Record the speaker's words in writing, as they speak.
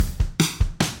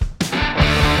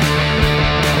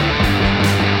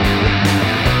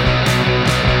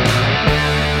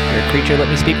creature,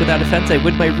 let me speak without offense. I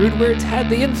would my rude words had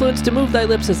the influence to move thy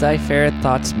lips as thy fair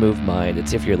thoughts move mine.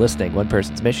 It's if you're listening, one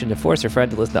person's mission to force a friend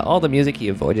to listen to all the music he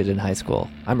avoided in high school.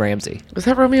 I'm Ramsey. Was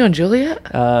that Romeo and Juliet?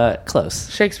 Close.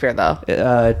 Shakespeare, though.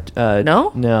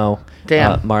 No? No.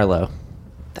 Damn. Marlowe.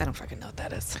 I don't fucking know what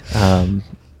that is.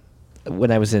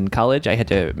 When I was in college, I had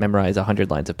to memorize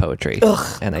 100 lines of poetry.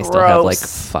 Ugh, and I still have like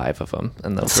gross. 5 of them.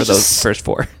 And those were those first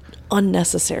 4.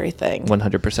 Unnecessary thing.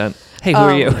 100%. Hey, who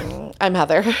are you? I'm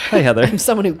Heather. Hi, Heather. I'm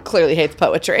someone who clearly hates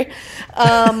poetry.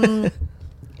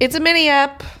 It's a mini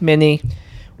app. Minnie.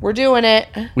 We're doing it.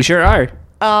 We sure are.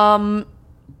 I'm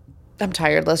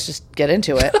tired. Let's just get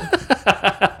into it.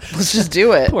 Let's just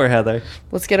do it. Poor Heather.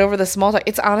 Let's get over the small talk.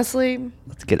 It's honestly...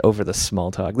 Let's get over the small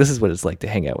talk. This is what it's like to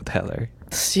hang out with Heather.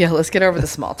 Yeah, let's get over the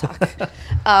small talk.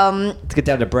 Let's get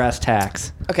down to brass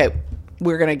tacks. Okay,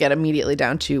 we're going to get immediately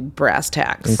down to brass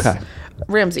tacks. Okay.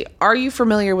 Ramsey, are you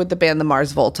familiar with the band The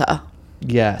Mars Volta?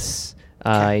 Yes.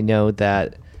 I know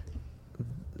that.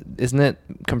 Isn't it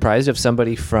comprised of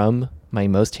somebody from my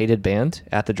most hated band,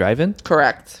 At the Drive-In?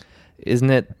 Correct. Isn't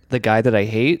it the guy that I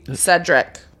hate?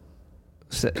 Cedric.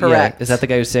 Yeah. Correct. Is that the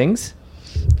guy who sings?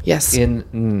 Yes.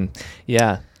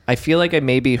 Yeah. I feel like I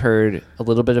maybe heard a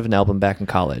little bit of an album back in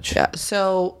college. Yeah.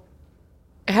 So,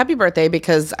 happy birthday,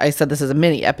 because I said this is a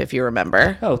mini ep, if you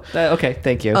remember. Oh, okay.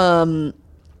 Thank you.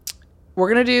 We're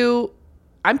going to do...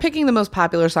 I'm picking the most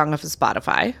popular song off of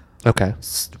Spotify Okay.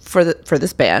 for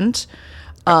this band.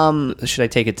 Should I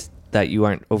take it that you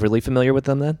aren't overly familiar with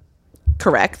them then?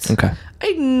 Correct. Okay.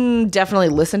 I definitely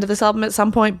listened to this album at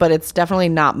some point, but it's definitely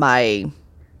not my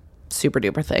super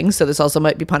duper thing. So this also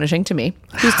might be punishing to me.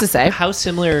 Who's to say? How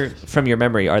similar from your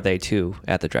memory are they to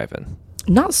At the Drive-In?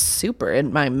 Not super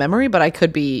in my memory, but I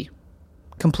could be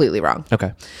completely wrong.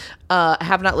 Okay.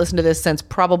 Have not listened to this since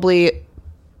probably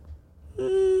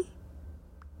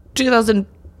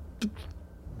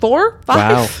 2004, 5.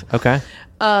 Wow. Okay.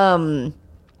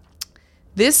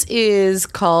 This is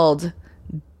called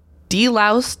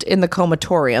Deloused in the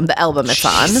Comatorium, the album it's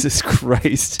on. Jesus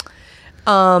Christ.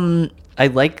 I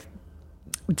like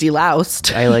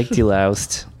Deloused.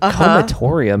 Deloused.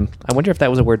 Comatorium. I wonder if that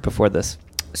was a word before this.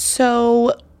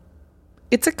 So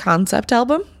it's a concept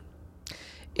album,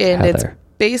 and it's Heather.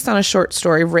 based on a short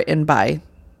story written by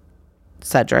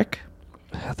Cedric.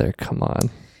 Heather, come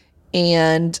on.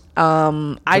 And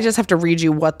I just have to read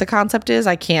you what the concept is.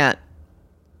 I can't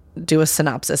do a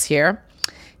synopsis here.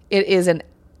 It is an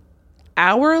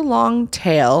hour-long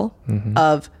tale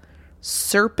of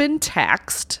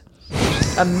Serpentaxed,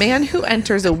 a man who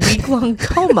enters a week-long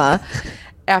coma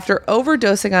after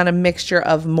overdosing on a mixture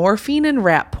of morphine and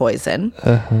rat poison.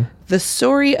 The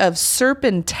story of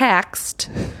Serpentaxed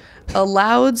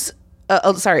alludes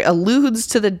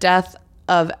to the death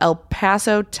of El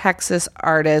Paso, Texas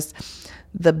artist,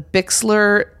 the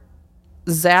Bixler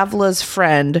Zavla's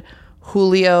friend,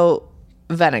 Julio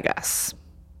Venegas.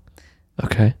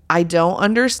 Okay. I don't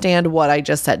understand what I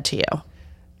just said to you.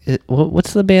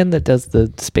 What's the band that does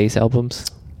the space albums?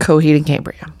 Coheed and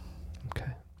Cambria.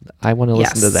 Okay. I want to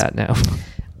listen to that now.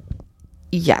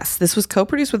 Yes, this was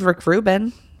co-produced with Rick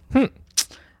Rubin. That's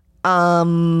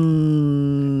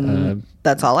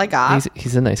all I got.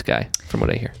 He's a nice guy, from what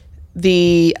I hear.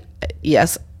 The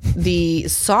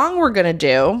song we're gonna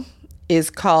do is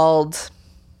called,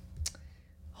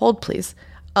 hold please,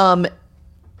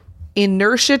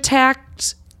 Inertia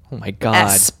Tact. Oh my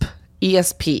God.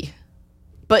 ESP,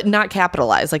 but not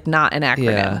capitalized, like not an acronym.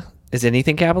 Yeah. Is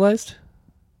anything capitalized?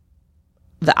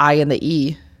 The I and the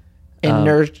E.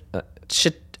 Inertia.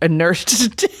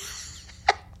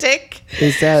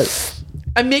 Is that...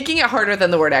 I'm making it harder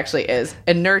than the word actually is.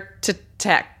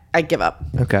 Inertitech. I give up.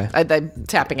 Okay. I'm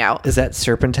tapping out. Is that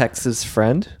Serpentex's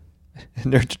friend?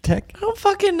 Nerdtech? I don't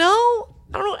fucking know.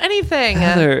 I don't know anything.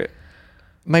 Heather,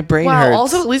 my brain Wow. hurts.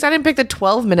 Also, at least I didn't pick the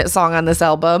 12-minute song on this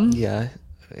album. Yeah.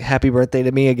 Happy birthday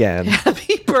to me again.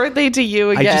 Happy birthday to you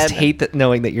again. I just hate that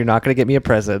knowing that you're not going to get me a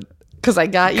present. Because I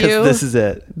got you. Because this is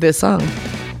it. This song.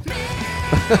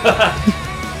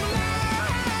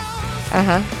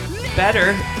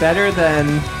 Better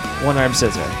than One Arm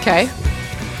Scissor. Okay.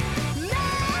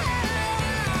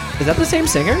 Is that the same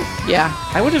singer? Yeah.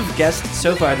 I would have guessed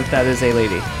so far that that is a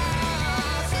lady.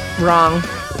 Wrong.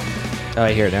 Oh,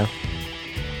 I hear it now.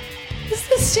 It's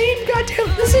the same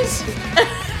goddamn... This is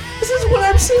One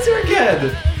Arm Scissor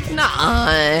again.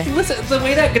 Nah. Listen, the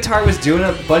way that guitar was doing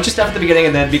a bunch of stuff at the beginning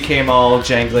and then became all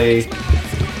jangly.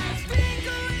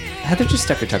 Heather just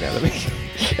stuck her tongue out of me.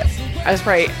 I was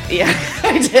probably, yeah,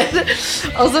 I did.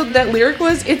 Also, that lyric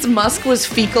was, its musk was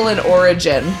fecal in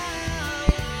origin.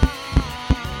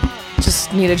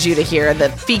 Just needed you to hear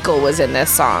that fecal was in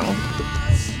this song.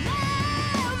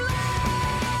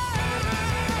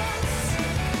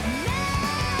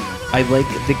 I like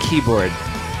the keyboard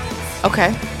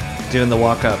Okay. doing the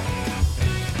walk up.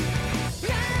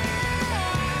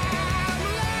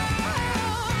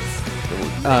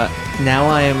 Now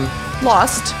I am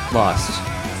Lost. lost.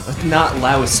 Not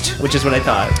loused, which is what I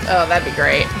thought. Oh, that'd be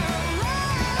great.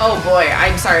 Oh boy,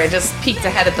 I'm sorry. I just peeked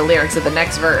ahead at the lyrics of the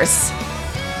next verse.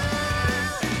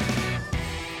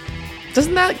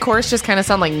 Doesn't that chorus just kind of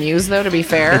sound like Muse, though, to be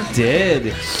fair? It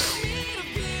did.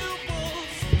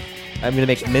 I'm gonna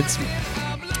make mince.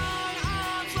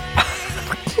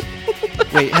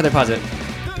 Wait, Heather, pause it.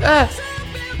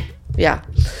 Yeah.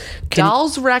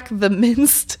 Dolls wreck the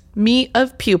minced meat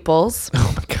of pupils,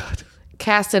 Oh my god.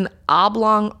 cast an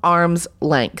oblong arm's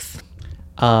length.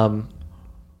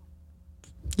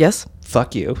 Yes?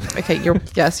 Fuck you. Okay, you're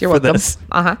For welcome. this.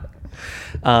 Uh-huh.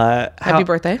 Happy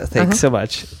birthday. Thanks so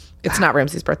much. It's not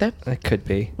Ramsey's birthday. It could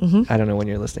be. I don't know when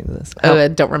you're listening to this.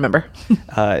 Don't remember.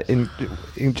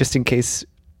 Just in case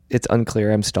it's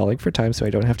unclear, I'm stalling for time so I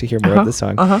don't have to hear more of the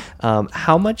song.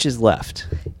 How much is left?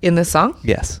 In this song,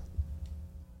 Yes.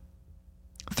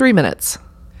 3 minutes.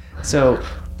 So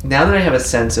now that I have a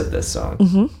sense of this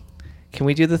song, can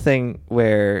we do the thing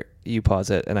where you pause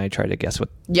it and I try to guess what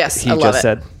Yes, he I love just it.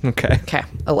 said? Okay. Okay,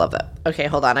 I love that. Okay,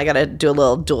 hold on. I got to do a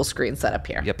little dual screen setup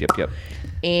here. Yep.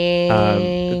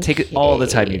 And Take it all the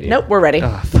time you need. Nope, we're ready.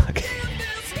 Oh, fuck.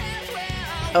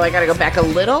 Oh, I got to go back a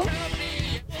little.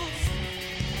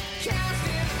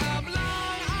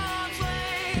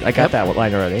 I got that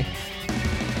line already.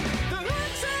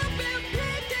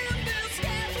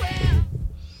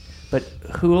 But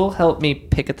who'll help me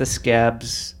pick at the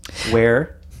scabs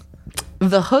where?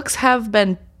 The hooks have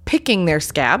been picking their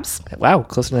scabs. Wow,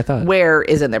 closer than I thought. Where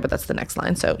is in there, but that's the next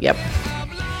line. So, yep.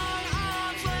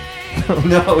 Oh,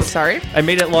 no. Sorry. I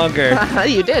made it longer.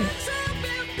 You did.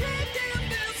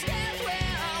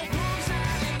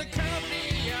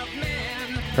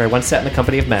 Where I once sat in the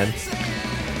company of men.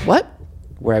 What?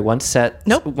 Where I once sat.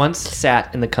 Nope. Once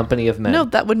sat in the company of men. No,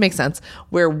 that would make sense.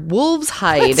 Where wolves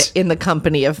hide What? in the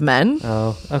company of men.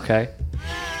 Oh, okay.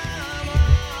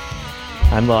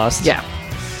 I'm lost. Yeah.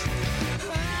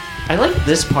 I like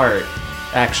this part,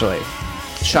 actually.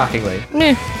 Shockingly.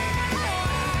 Meh.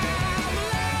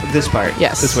 This part.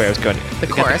 Yes. This is where I was going. The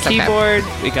We chorus, got the okay. keyboard.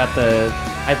 We got the.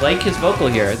 I like his vocal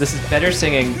here. This is better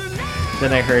singing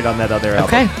than I heard on that other album.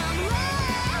 Okay.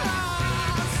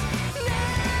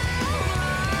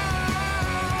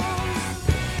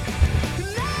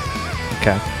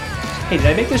 Okay. Hey, did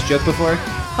I make this joke before?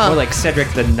 More like Cedric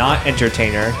the not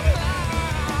entertainer.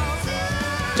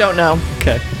 Don't know.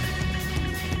 Okay.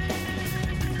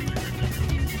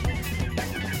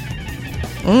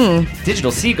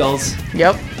 Digital seagulls.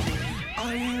 Yep.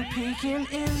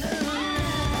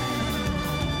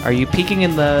 Are you peeking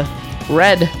in the?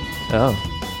 Red. Oh.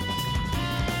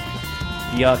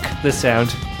 Yuck! This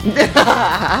sound.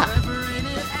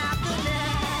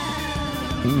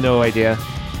 No idea.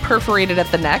 Perforated at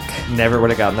the neck. Never would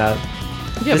have gotten that.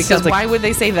 Yeah, This because sounds like- why would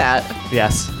they say that?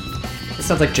 Yes. It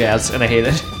sounds like jazz, and I hate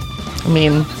it. I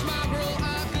mean,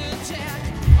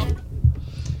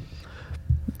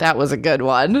 that was a good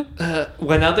one.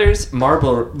 When others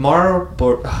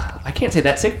Marlboro, I can't say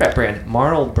that cigarette brand.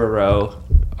 Marlboro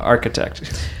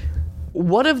architect.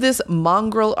 What of this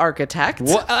mongrel architect?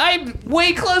 What? I'm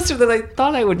way closer than I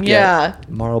thought I would get. Yeah.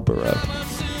 Marlboro.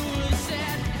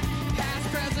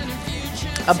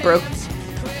 A broke.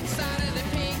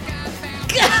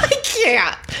 I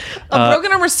can't. A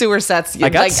broken armor sewer sets. I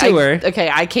got sewer. Okay,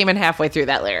 I came in halfway through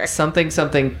that lyric. Something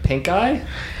pink eye?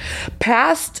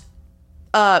 Past,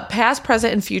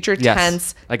 present, and future Yes,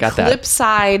 tense. I got that. Flip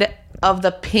side of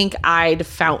the pink-eyed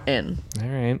fountain. All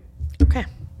right. Okay,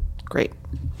 great.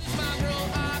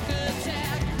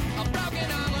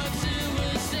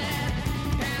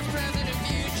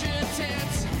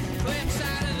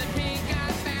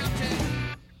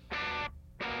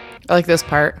 I like this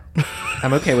part.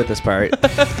 I'm okay with this part.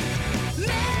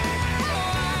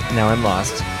 Now I'm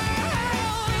lost.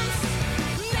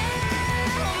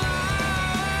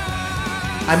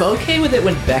 I'm okay with it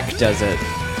when Beck does it.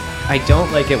 I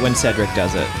don't like it when Cedric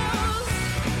does it.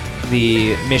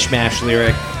 The mishmash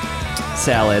lyric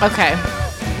salad. Okay.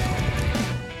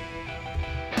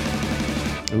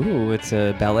 Ooh, it's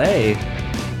a ballet.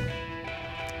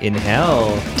 In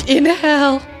hell. In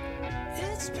hell.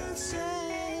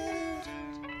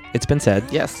 It's been said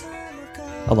Yes.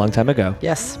 a long time ago.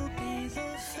 Yes.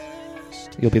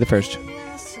 You'll be the first.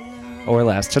 Or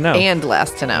last to know. And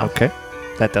last to know. Okay.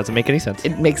 That doesn't make any sense.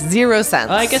 It makes zero sense.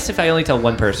 I guess if I only tell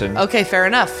one person. Okay, fair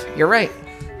enough. You're right.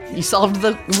 You solved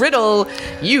the riddle.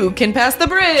 You can pass the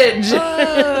bridge.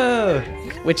 Oh.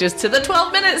 Which is to the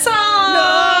 12-minute song.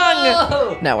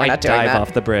 wrong. No, we're not doing dive that.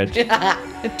 off the bridge.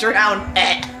 Drown.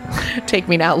 Take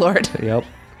me now, Lord. Yep.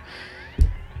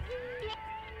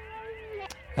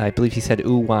 I believe he said,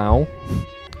 ooh, wow.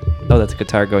 Oh, that's a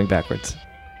guitar going backwards.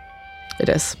 It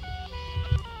is.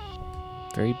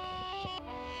 Very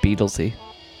Beatlesy.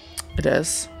 It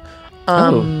is.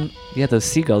 Yeah, those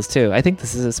seagulls, too. I think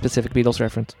this is a specific Beatles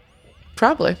reference.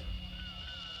 Probably.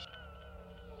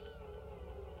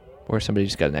 Or somebody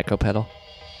just got an echo pedal.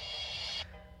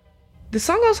 The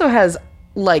song also has,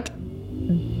 like,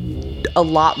 a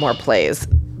lot more plays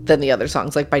than the other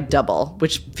songs, like by double,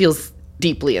 which feels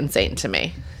deeply insane to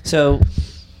me. So,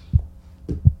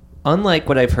 unlike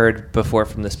what I've heard before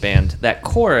from this band, that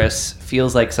chorus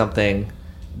feels like something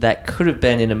that could have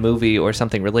been in a movie or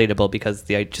something relatable, because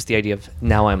just the idea of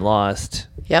 "now I'm lost"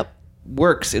 Yep.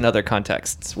 works in other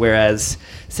contexts, whereas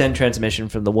 "send transmission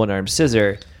from the one-armed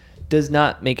scissor" does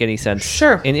not make any sense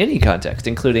Sure. in any context,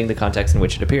 including the context in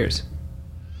which it appears.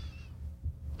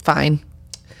 Fine.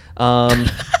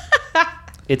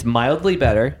 It's mildly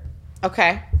better.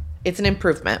 Okay. It's an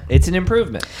improvement. It's an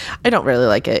improvement. I don't really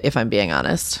like it, if I'm being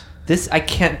honest. This, I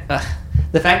can't...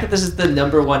 the fact that this is the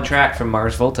number one track from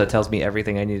Mars Volta tells me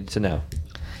everything I needed to know.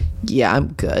 Yeah,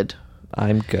 I'm good.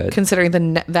 I'm good. Considering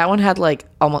that one had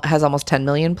has almost 10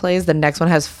 million plays. The next one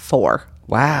has 4.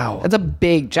 Wow. That's a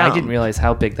big jump. I didn't realize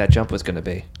how big that jump was going to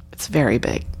be. It's very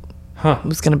big. Huh. It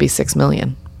was going to be 6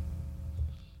 million.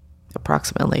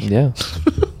 Approximately. Yeah.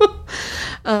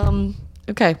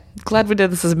 Okay. Glad we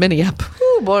did this as a mini up.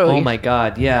 Oh boy. Oh my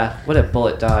god, yeah. What a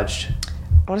bullet dodged.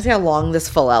 I want to see how long this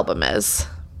full album is.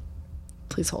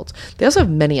 Please hold. They also have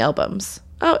many albums.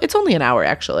 Oh, it's only an hour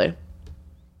actually.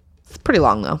 It's pretty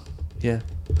long though. Yeah.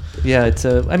 Yeah, it's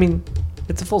a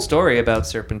full story about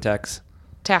Serpentex.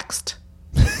 Text.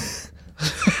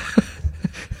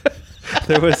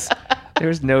 There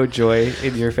was no joy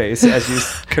in your face as you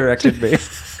corrected me.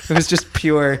 It was just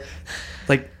pure,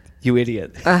 like, you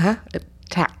idiot.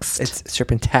 Text. It's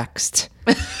Serpentext.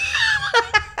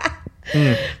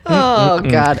 Oh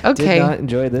God. Okay. Did not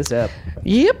enjoy this app.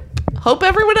 Yep. Hope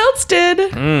everyone else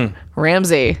did.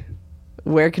 Ramsey,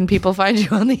 where can people find you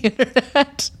on the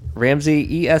internet?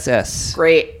 Ramsey ESS.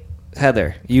 Great.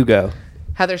 Heather, you go.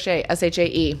 Heather Shea,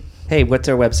 SHAE. Hey, what's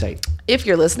our website?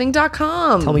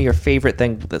 Ifyou'relistening.com. Tell me your favorite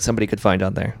thing that somebody could find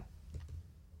on there.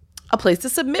 A place to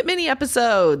submit mini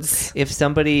episodes. If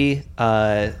somebody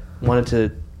wanted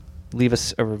to leave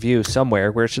us a review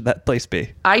somewhere, where should that place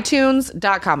be?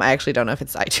 iTunes.com. I actually don't know if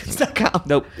it's iTunes.com.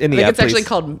 Nope, in the I think app, it's actually please.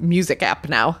 called Music App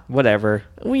now. Whatever.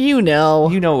 Well, you know.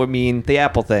 You know what I mean. The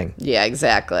Apple thing. Yeah,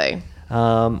 exactly.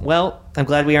 Well, I'm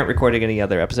glad we aren't recording any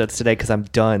other episodes today because I'm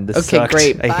done. This Okay, sucked.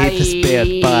 great. I hate this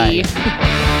band.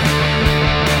 Bye.